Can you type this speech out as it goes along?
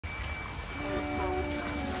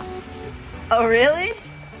Oh, really?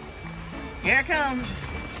 Here it comes.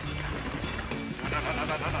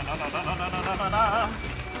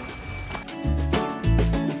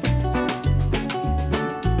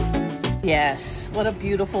 Yes, what a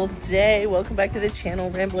beautiful day. Welcome back to the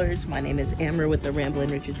channel, Ramblers. My name is Amber with the Ramblin'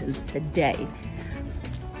 Richardsons. Today,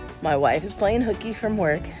 my wife is playing hooky from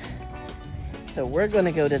work, so we're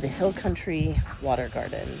gonna go to the Hill Country Water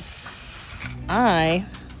Gardens. I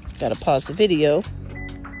gotta pause the video.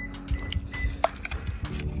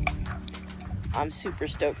 I'm super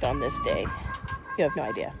stoked on this day. You have no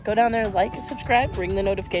idea. Go down there, like and subscribe, ring the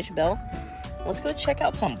notification bell. Let's go check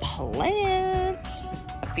out some plants.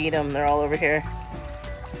 Feed them, they're all over here.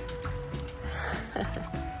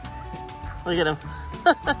 Look at them.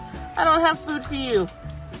 I don't have food for you.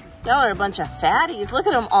 Y'all are a bunch of fatties. Look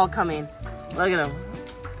at them all coming. Look at them.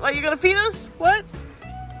 What, you gonna feed us? What?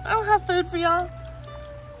 I don't have food for y'all.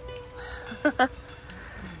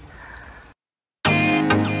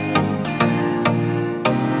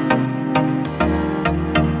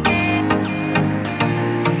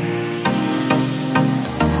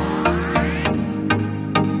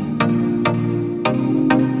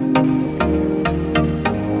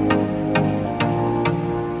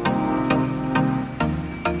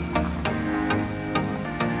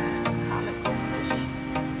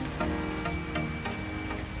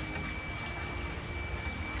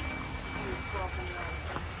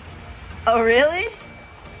 Oh, really?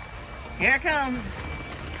 Here it comes.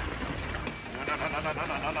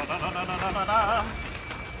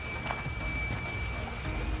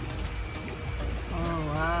 Oh,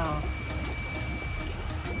 wow.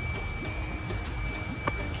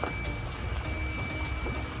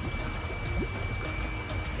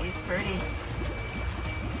 He's pretty.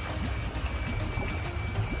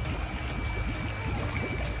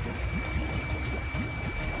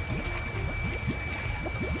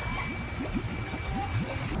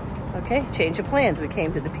 Okay, change of plans. We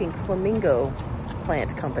came to the Pink Flamingo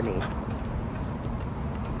Plant Company. Look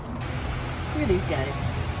at these guys.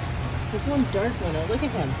 There's one dark one. Oh, look at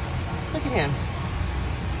him. Look at him.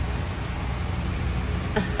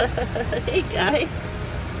 Hey, guy.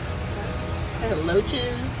 Kind of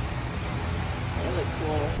loaches. They look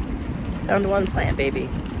cool. Found one plant baby.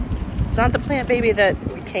 It's not the plant baby that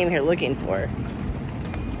we came here looking for.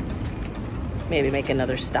 Maybe make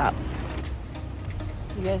another stop.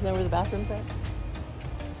 You guys know where the bathroom's at?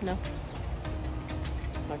 No?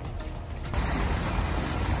 Okay.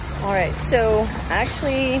 All right, so I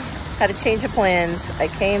actually had a change of plans. I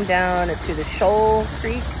came down to the Shoal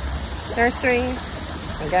Creek Nursery.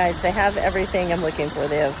 And guys, they have everything I'm looking for.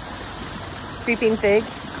 They have creeping fig,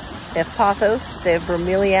 they have pothos, they have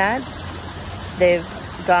bromeliads, they've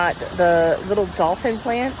got the little dolphin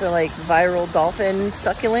plant, the like viral dolphin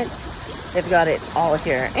succulent. They've got it all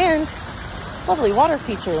here. And lovely water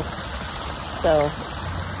feature. So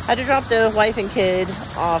I had to drop the wife and kid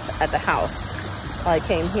off at the house. I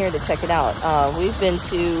came here to check it out. We've been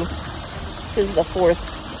to, this is the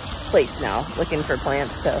 4th place now looking for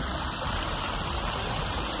plants, so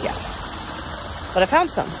yeah. But I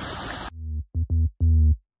found some.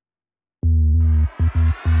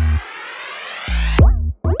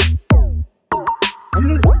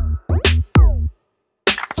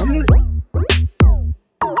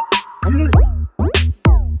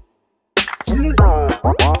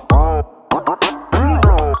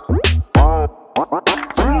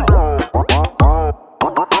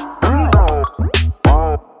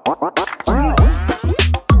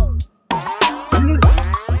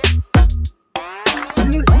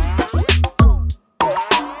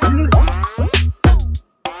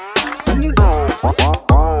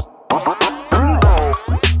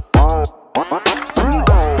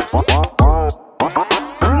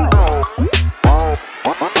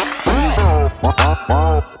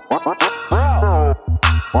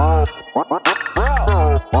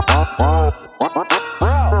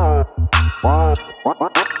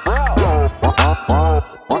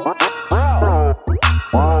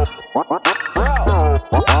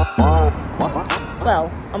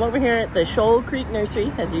 Well, I'm over here at the Shoal Creek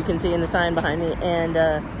Nursery, as you can see in the sign behind me, and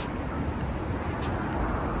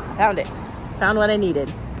found it. Found what I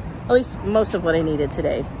needed. At least most of what I needed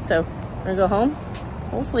today. So I'm gonna go home,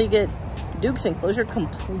 hopefully get Duke's enclosure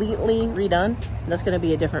completely redone. That's gonna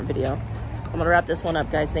be a different video. I'm gonna wrap this one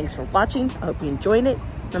up, guys. Thanks for watching. I hope you enjoyed it.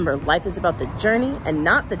 Remember, life is about the journey and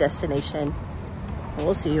not the destination. And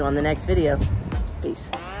we'll see you on the next video. Peace.